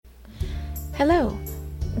Hello,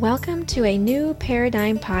 welcome to a new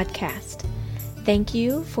Paradigm podcast. Thank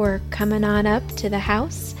you for coming on up to the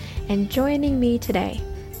house and joining me today.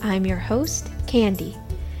 I'm your host, Candy.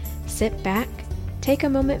 Sit back, take a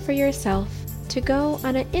moment for yourself to go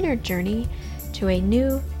on an inner journey to a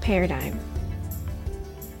new paradigm.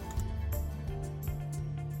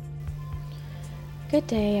 Good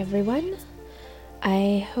day, everyone.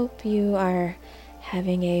 I hope you are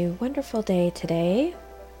having a wonderful day today.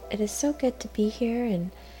 It is so good to be here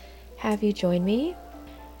and have you join me.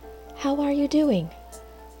 How are you doing?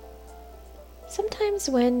 Sometimes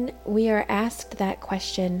when we are asked that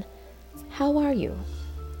question, how are you?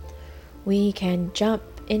 We can jump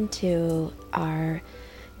into our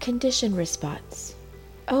conditioned response.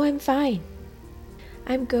 Oh, I'm fine.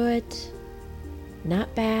 I'm good.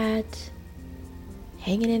 Not bad.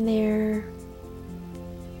 Hanging in there.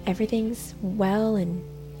 Everything's well and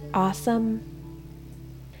awesome.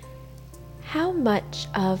 How much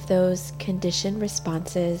of those conditioned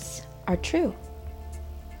responses are true?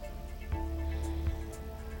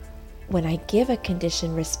 When I give a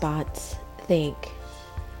conditioned response, think,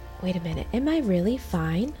 wait a minute, am I really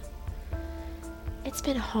fine? It's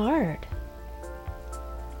been hard.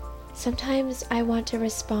 Sometimes I want to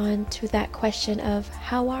respond to that question of,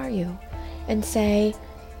 how are you? And say,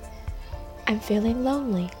 I'm feeling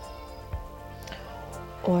lonely.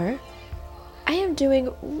 Or, I am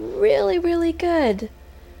doing really, really good.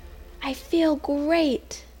 I feel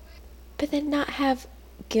great. But then not have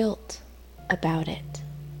guilt about it.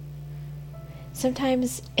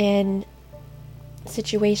 Sometimes in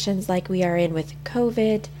situations like we are in with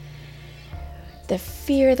COVID, the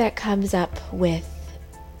fear that comes up with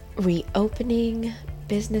reopening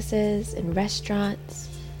businesses and restaurants,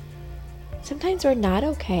 sometimes we're not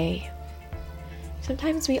okay.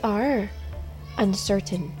 Sometimes we are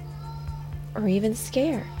uncertain or even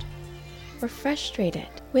scared or frustrated.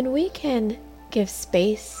 When we can give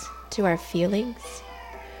space to our feelings,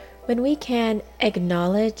 when we can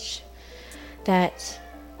acknowledge that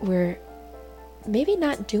we're maybe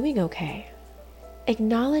not doing okay,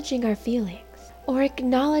 acknowledging our feelings, or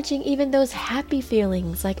acknowledging even those happy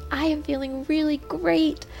feelings, like I am feeling really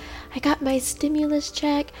great. I got my stimulus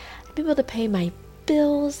check. I'm able to pay my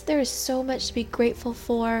bills. There is so much to be grateful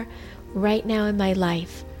for right now in my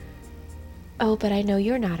life. Oh, but I know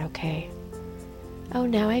you're not okay. Oh,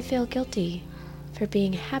 now I feel guilty for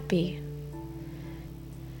being happy.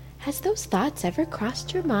 Has those thoughts ever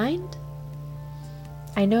crossed your mind?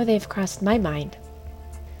 I know they've crossed my mind.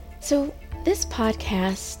 So this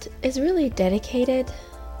podcast is really dedicated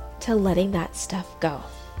to letting that stuff go.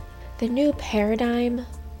 The new paradigm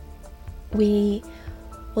we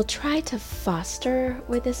will try to foster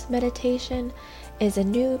with this meditation is a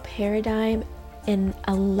new paradigm in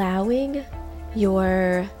allowing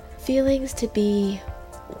your feelings to be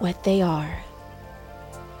what they are,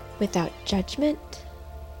 without judgment,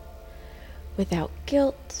 without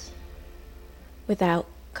guilt, without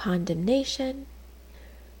condemnation,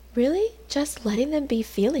 really just letting them be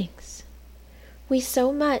feelings. We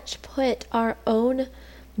so much put our own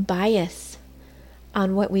bias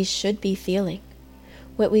on what we should be feeling,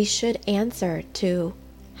 what we should answer to.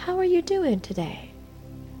 How are you doing today?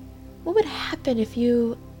 What would happen if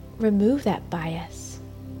you remove that bias?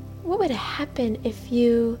 What would happen if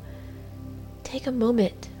you take a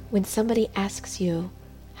moment when somebody asks you,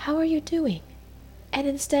 how are you doing? And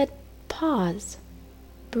instead pause,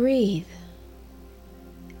 breathe.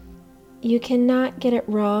 You cannot get it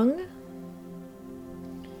wrong.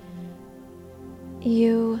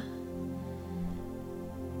 You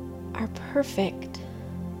are perfect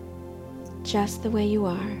just the way you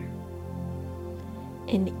are,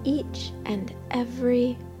 in each and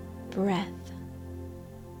every breath.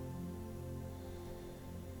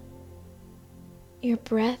 Your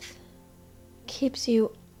breath keeps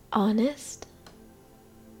you honest.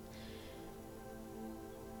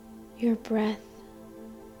 Your breath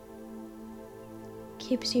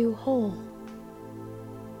keeps you whole.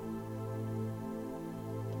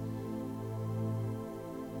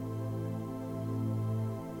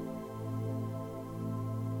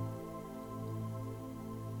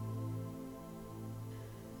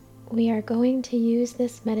 We are going to use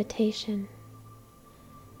this meditation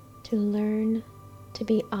to learn to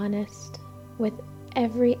be honest with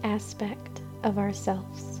every aspect of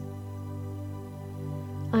ourselves.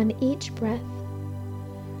 On each breath,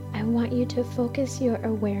 I want you to focus your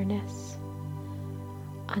awareness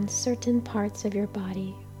on certain parts of your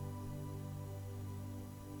body.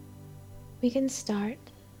 We can start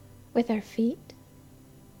with our feet,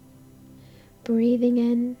 breathing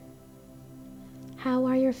in. How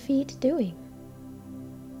are your feet doing?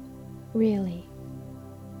 really.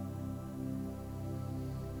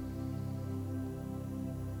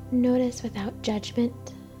 Notice without judgment.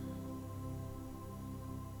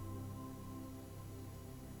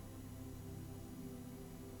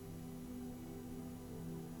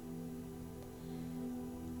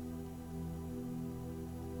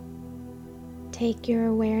 Take your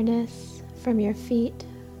awareness from your feet,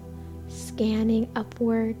 scanning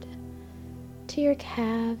upward to your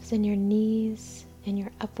calves and your knees and your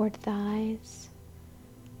upward thighs.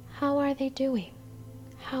 How are they doing?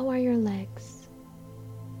 How are your legs?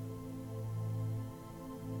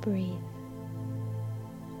 Breathe.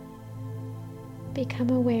 Become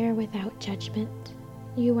aware without judgment.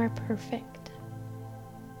 You are perfect.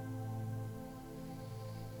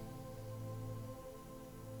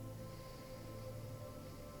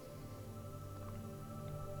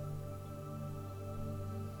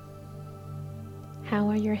 How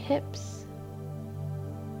are your hips?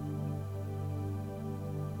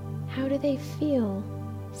 How do they feel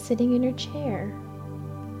sitting in your chair?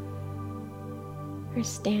 Or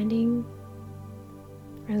standing?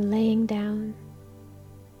 Or laying down?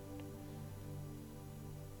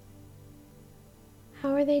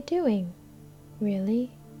 How are they doing, really?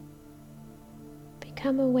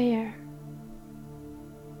 Become aware.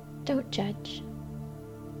 Don't judge.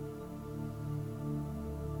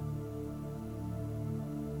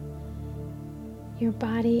 Your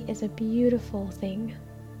body is a beautiful thing.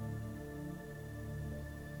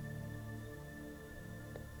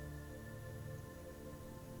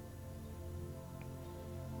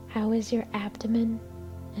 How is your abdomen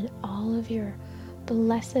and all of your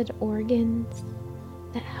blessed organs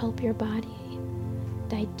that help your body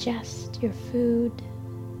digest your food?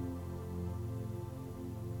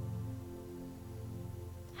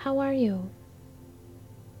 How are you?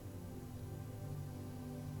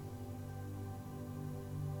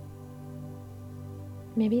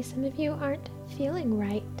 Maybe some of you aren't feeling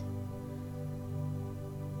right.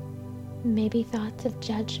 Maybe thoughts of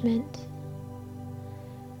judgment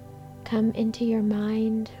come into your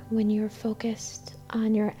mind when you're focused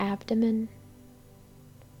on your abdomen.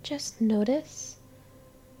 Just notice.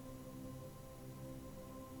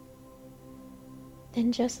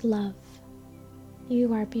 Then just love.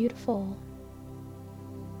 You are beautiful.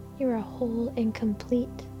 You are whole and complete.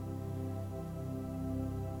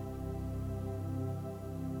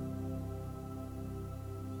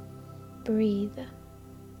 Breathe.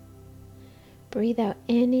 Breathe out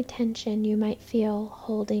any tension you might feel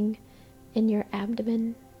holding in your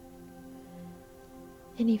abdomen,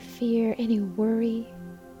 any fear, any worry.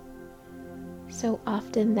 So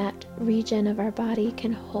often that region of our body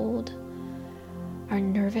can hold our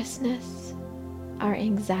nervousness, our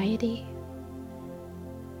anxiety.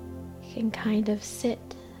 It can kind of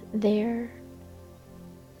sit there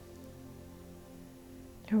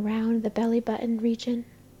around the belly button region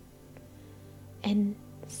and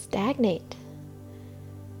stagnate.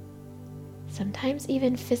 Sometimes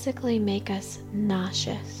even physically make us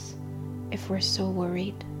nauseous if we're so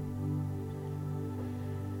worried.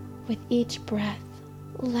 With each breath,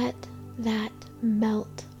 let that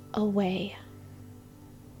melt away.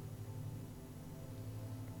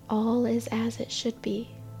 All is as it should be.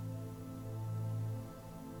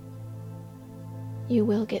 You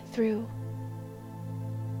will get through.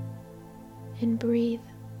 And breathe.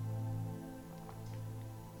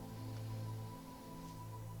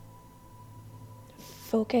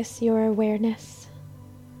 Focus your awareness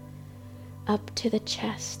up to the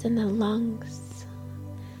chest and the lungs.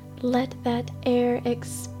 Let that air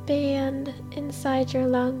expand inside your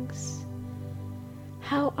lungs.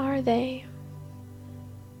 How are they?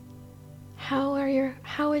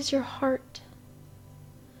 How is your heart?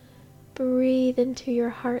 Breathe into your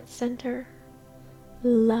heart center.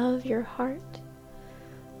 Love your heart.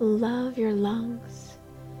 Love your lungs.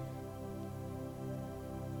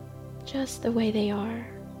 Just the way they are.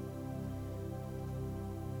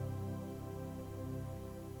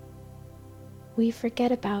 We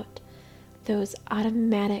forget about those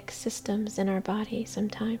automatic systems in our body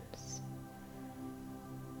sometimes.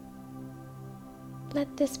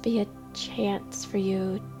 Let this be a chance for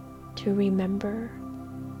you to remember.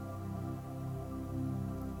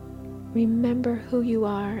 Remember who you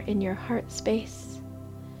are in your heart space.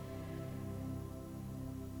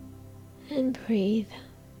 And breathe.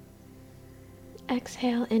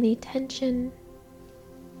 Exhale any tension.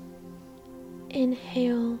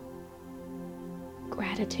 Inhale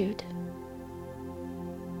gratitude.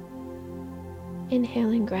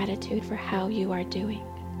 Inhaling gratitude for how you are doing.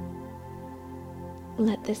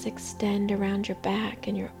 Let this extend around your back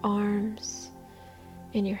and your arms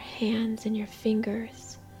and your hands and your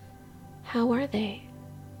fingers. How are they?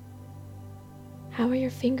 How are your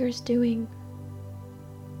fingers doing?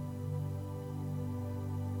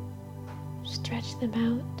 Stretch them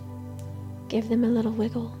out. Give them a little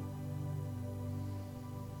wiggle.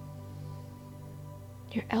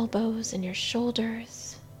 Your elbows and your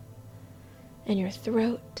shoulders and your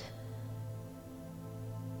throat.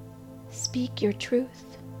 Speak your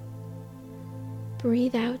truth.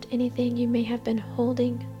 Breathe out anything you may have been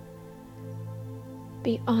holding.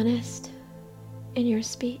 Be honest in your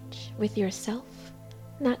speech with yourself,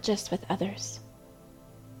 not just with others.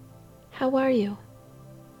 How are you?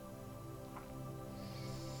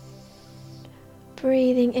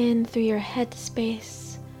 Breathing in through your head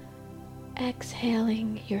space,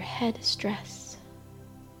 exhaling your head stress.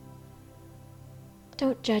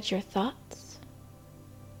 Don't judge your thoughts.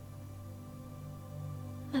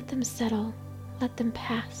 Let them settle, let them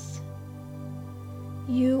pass.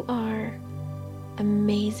 You are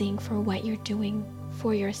amazing for what you're doing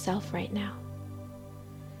for yourself right now.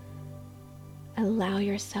 Allow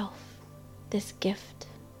yourself this gift.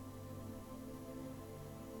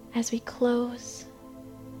 As we close,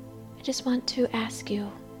 I just want to ask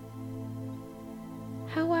you,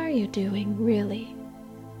 how are you doing really?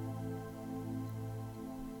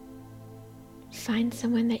 Find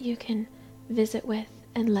someone that you can visit with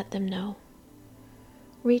and let them know.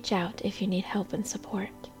 Reach out if you need help and support,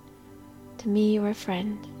 to me or a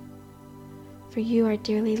friend, for you are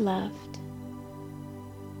dearly loved.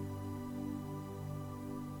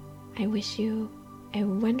 I wish you a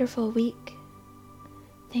wonderful week.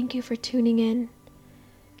 Thank you for tuning in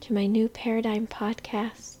to my new Paradigm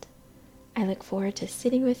podcast. I look forward to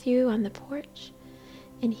sitting with you on the porch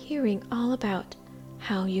and hearing all about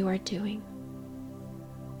how you are doing.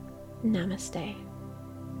 Namaste.